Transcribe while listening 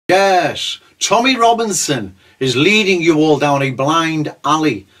Yes, Tommy Robinson is leading you all down a blind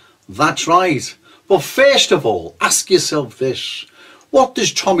alley. That's right. But first of all, ask yourself this. What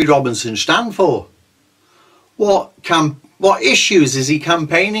does Tommy Robinson stand for? What issues is he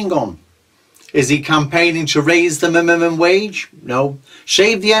campaigning on? Is he campaigning to raise the minimum wage? No.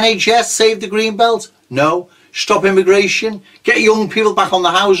 Save the NHS? Save the Greenbelt? No. Stop immigration? Get young people back on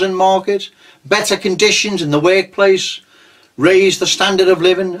the housing market? Better conditions in the workplace? Raise the standard of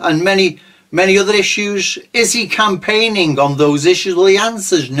living? And many other issues? Is he campaigning on those issues? Well, the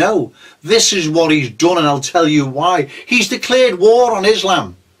answer is no. This is what he's done, and I'll tell you why. He's declared war on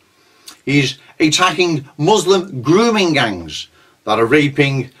Islam. He's attacking Muslim grooming gangs that are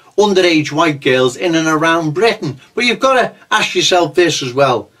raping underage white girls in and around Britain. But you've got to ask yourself this as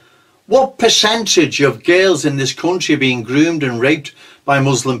well. What percentage of girls in this country are being groomed and raped by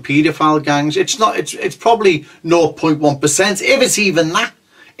Muslim paedophile gangs? It's probably 0.1%, if it's even that.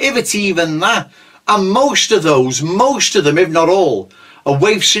 If it's even that. And most of them, if not all, are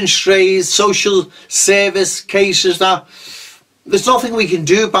waifs and strays, social service cases that there's nothing we can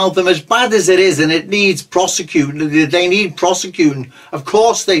do about them, as bad as it is, and it needs prosecuting. They need prosecuting. Of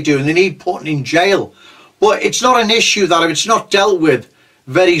course they do, and they need putting in jail. But it's not an issue that if it's not dealt with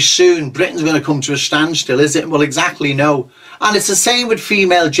very soon, Britain's going to come to a standstill, is it? Well, exactly no. And it's the same with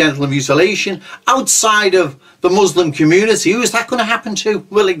female genital mutilation outside of the Muslim community. Who is that going to happen to?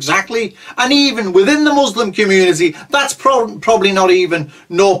 Well, exactly. And even within the Muslim community, that's probably not even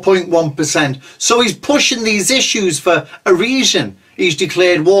 0.1%. So he's pushing these issues for a reason. He's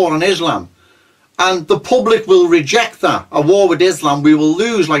declared war on Islam. And the public will reject that. A war with Islam, we will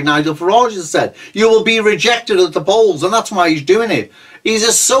lose, like Nigel Farage has said. You will be rejected at the polls, and that's why he's doing it. He's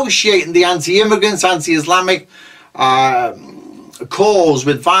associating the anti-immigrants, anti-Islamic cause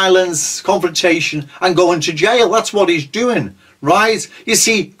with violence, confrontation, and going to jail. That's what he's doing, right? You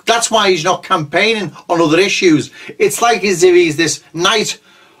see, that's why he's not campaigning on other issues. It's like as if he's this knight,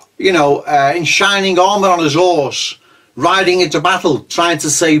 you know, in shining armour on his horse, riding into battle, trying to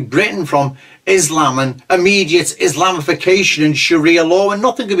save Britain from Islam and immediate Islamification and Sharia law, and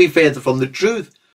nothing could be further from the truth.